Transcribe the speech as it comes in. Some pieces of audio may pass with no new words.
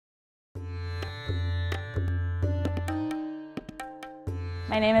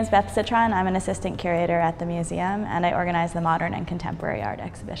My name is Beth Citron. I'm an assistant curator at the museum, and I organize the modern and contemporary art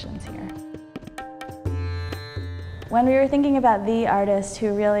exhibitions here. When we were thinking about the artist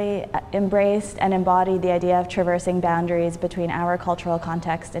who really embraced and embodied the idea of traversing boundaries between our cultural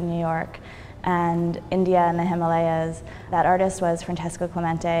context in New York and India and the Himalayas, that artist was Francesco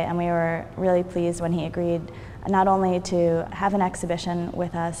Clemente, and we were really pleased when he agreed not only to have an exhibition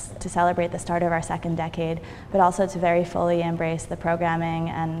with us to celebrate the start of our second decade, but also to very fully embrace the programming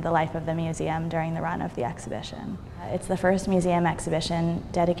and the life of the museum during the run of the exhibition. It's the first museum exhibition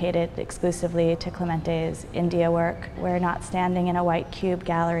dedicated exclusively to Clemente's India work. We're not standing in a white cube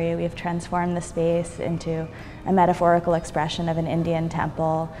gallery. We've transformed the space into a metaphorical expression of an Indian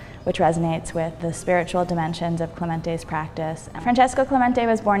temple, which resonates with the spiritual dimensions of Clemente's practice. Francesco Clemente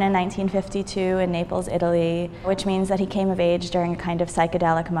was born in 1952 in Naples, Italy, which means that he came of age during a kind of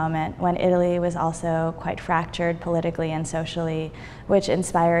psychedelic moment when Italy was also quite fractured politically and socially, which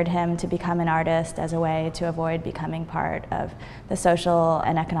inspired him to become an artist as a way to avoid becoming part of the social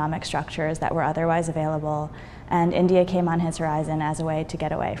and economic structures that were otherwise available. And India came on his horizon as a way to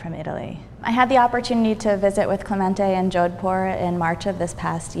get away from Italy. I had the opportunity to visit with Clemente in Jodhpur in March of this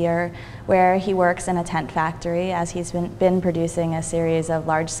past year, where he works in a tent factory as he's been producing a series of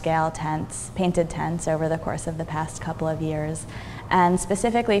large-scale tents, painted tents, over the course of the past couple of years. And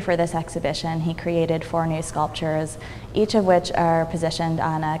specifically for this exhibition, he created 4 new sculptures, each of which are positioned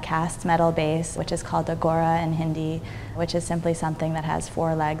on a cast metal base, which is called a gora in Hindi, which is simply something that has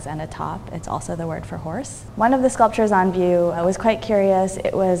 4 legs and a top. It's also the word for horse. One of the sculptures on view was quite curious.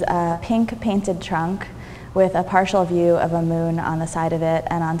 It was a pink painted trunk with a partial view of a moon on the side of it,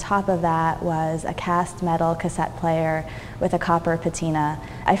 and on top of that was a cast metal cassette player with a copper patina.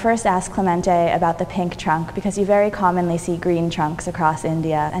 I first asked Clemente about the pink trunk because you very commonly see green trunks across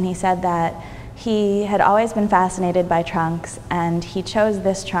India, and he said that he had always been fascinated by trunks, and he chose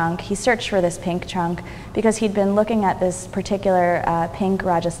this trunk. He searched for this pink trunk because he'd been looking at this particular pink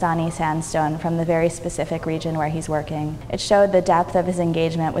Rajasthani sandstone from the very specific region where he's working. It showed the depth of his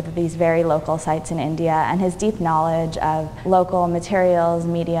engagement with these very local sites in India and his deep knowledge of local materials,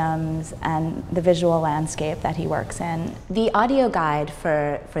 mediums, and the visual landscape that he works in. The audio guide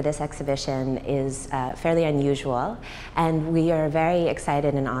for this exhibition is fairly unusual, and we are very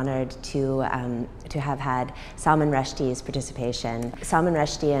excited and honored to have had Salman Rushdie's participation. Salman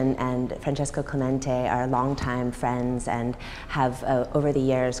Rushdie and Francesco Clemente are longtime friends and have over the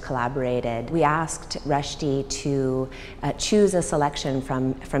years collaborated. We asked Rushdie to choose a selection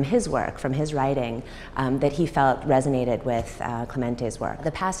from his work, from his writing, that he felt resonated with Clemente's work.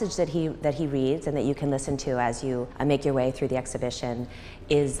 The passage that he reads and that you can listen to as you make your way through the exhibition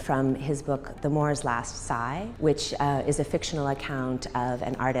is from his book, The Moor's Last Sigh, which is a fictional account of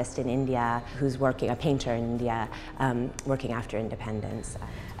an artist in India who's a painter in India, working after independence.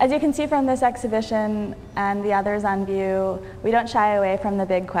 As you can see from this exhibition and the others on view, we don't shy away from the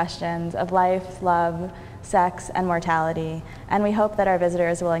big questions of life, love, sex, and mortality, and we hope that our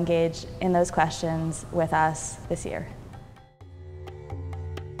visitors will engage in those questions with us this year.